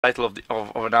title of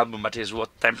an album, but is what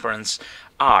Temperance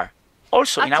are.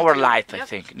 Also in our life, I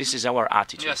think this is our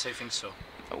attitude. Yes, I think so.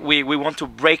 We want to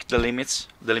break the limits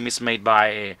made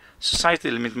by society,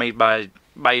 the limits made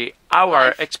by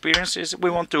our experiences. We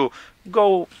want to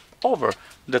go over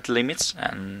that limits,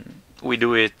 and we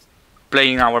do it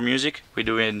playing our music. We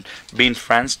do it being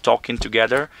friends, talking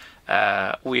together.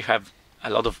 We have a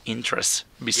lot of interests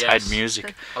beside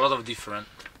music. A lot of different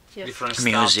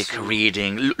music, stuff.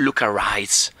 Reading. Luca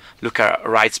writes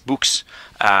books.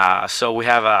 So we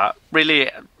have really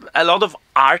a lot of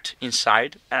art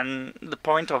inside, and the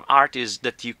point of art is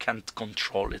that you can't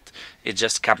control it. It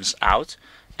just comes out,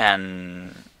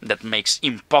 and that makes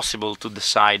impossible to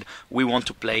decide we want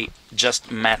to play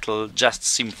just metal, just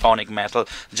symphonic metal,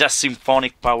 just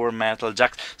symphonic power metal,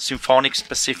 just symphonic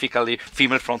specifically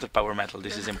female fronted power metal.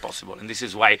 This is impossible, and this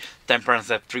is why Temperance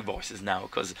have 3 voices now,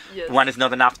 because one is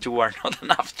not enough, 2 are not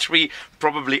enough, 3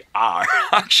 probably are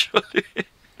actually.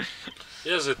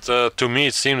 Yes, to me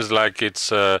it seems like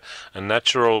it's a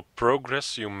natural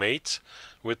progress you made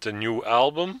with the new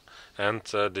album and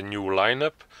the new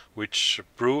lineup, which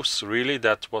proves really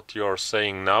that what you're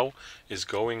saying now is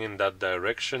going in that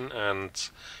direction, and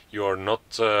you're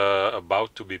not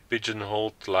about to be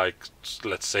pigeonholed like,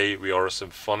 let's say, we are a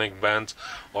symphonic band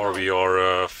or we are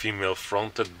a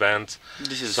female-fronted band.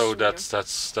 So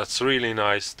that's really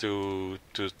nice to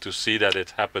see that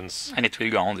it happens. And it will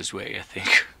go on this way, I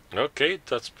think. Okay,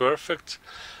 that's perfect.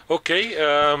 Okay,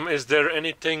 is there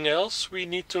anything else we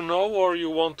need to know or you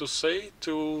want to say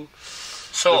to...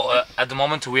 So at the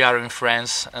moment we are in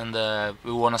France, and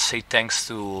we want to say thanks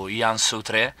to Jan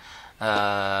Soutre,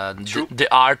 the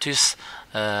artist.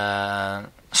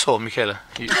 So Michele,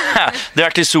 the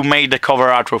artist who made the cover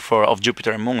artwork of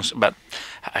Jupiter and Moons, but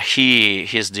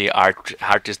he's the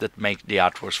artist that made the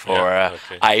artworks for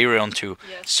Aerion too.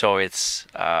 Yes. So it's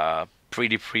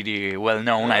pretty well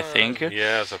known, I think.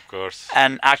 Yes, of course.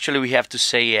 And actually, we have to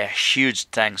say a huge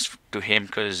thanks to him,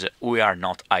 because we are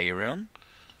not Aerion.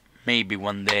 Maybe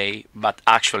one day, but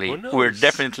actually we're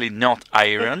definitely not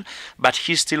Iron. But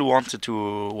he still wanted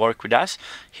to work with us.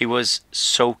 He was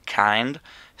so kind.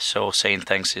 So saying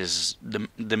thanks is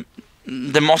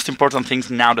the most important thing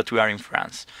now that we are in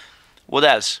France. What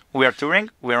else? We are touring.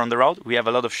 We are on the road. We have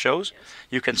a lot of shows.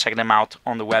 You can check them out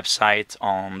on the website,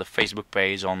 on the Facebook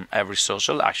page, on every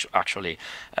social. Actually,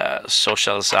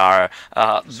 socials are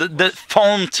the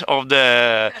font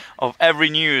of every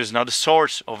news, not the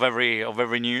source of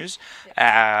every news.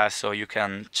 So you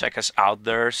can check us out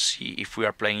there, see if we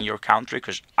are playing in your country.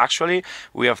 Because actually,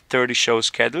 we have 30 shows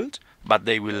scheduled, but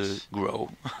they will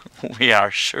grow. We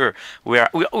are sure. We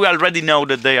already know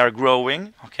that they are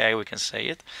growing. Okay, we can say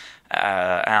it.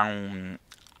 And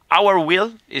our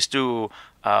will is to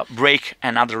break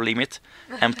another limit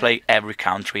and play every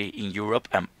country in Europe,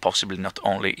 and possibly not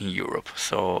only in Europe.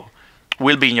 So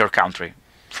we'll be in your country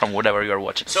from whatever you are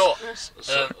watching. So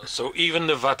even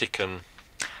the Vatican.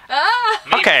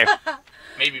 Okay.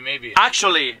 Maybe.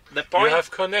 Actually, the point. You have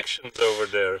connections over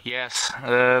there. Yes. We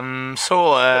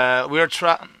are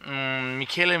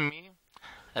Michele and me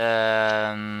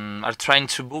are trying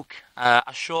to book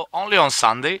a show only on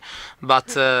Sunday,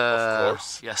 but of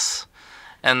course. Yes,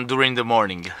 and during the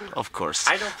morning, of course.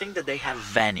 I don't think that they have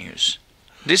venues.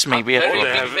 This may be a very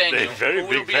thing. big venue. Very will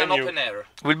big be venue. an open air.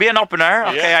 Will be an open air.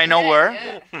 Okay, I know where.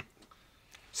 Yeah.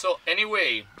 So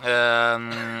anyway,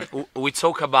 we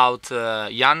talk about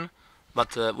Jan,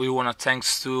 but we want to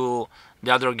thanks to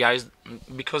the other guys,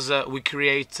 because we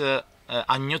create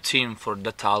a new team for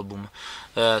that album.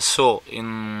 So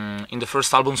in the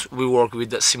first albums we work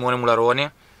with Simone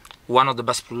Mularoni, one of the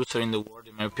best producers in the world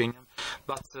in my opinion,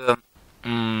 but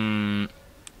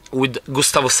with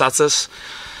Gustavo Satzes.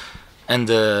 And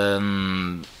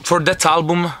for that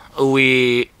album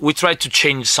we try to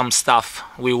change some stuff.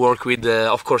 We work with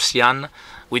of course Jan,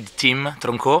 with Tim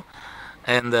Tronco,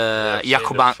 and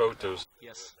Jacob.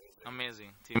 Yes,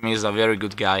 amazing. Tim is a very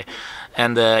good guy,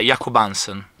 and Jacob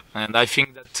Hansen. And I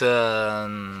think that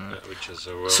which is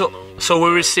a so we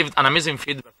received an amazing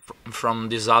feedback from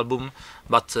this album,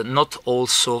 but not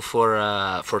also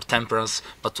for Temperance,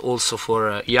 but also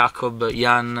for Jacob,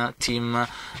 Jan, Tim,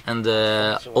 and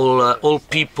all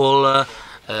people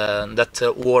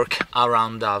that work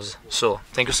around us. So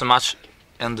thank you so much,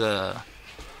 and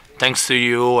thanks to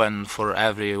you and for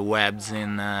every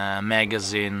webzine,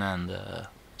 magazine, and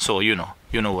so you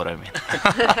know what I mean.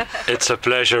 It's a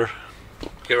pleasure.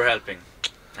 You're helping.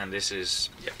 And this is,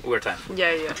 we're thankful.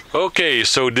 Yeah. Okay,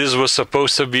 so this was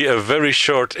supposed to be a very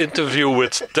short interview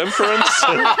with Temperance.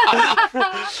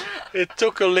 It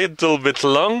took a little bit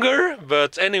longer,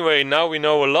 but anyway, now we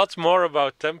know a lot more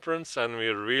about Temperance, and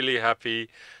we're really happy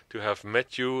to have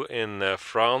met you in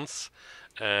France,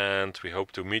 and we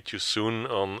hope to meet you soon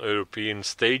on European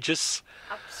stages.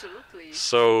 Absolutely.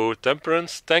 So,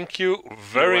 Temperance, thank you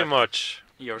very much.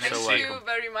 You're Thank so welcome. you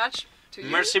very much to you.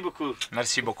 Merci beaucoup.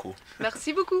 Merci beaucoup.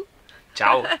 Merci beaucoup.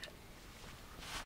 Ciao.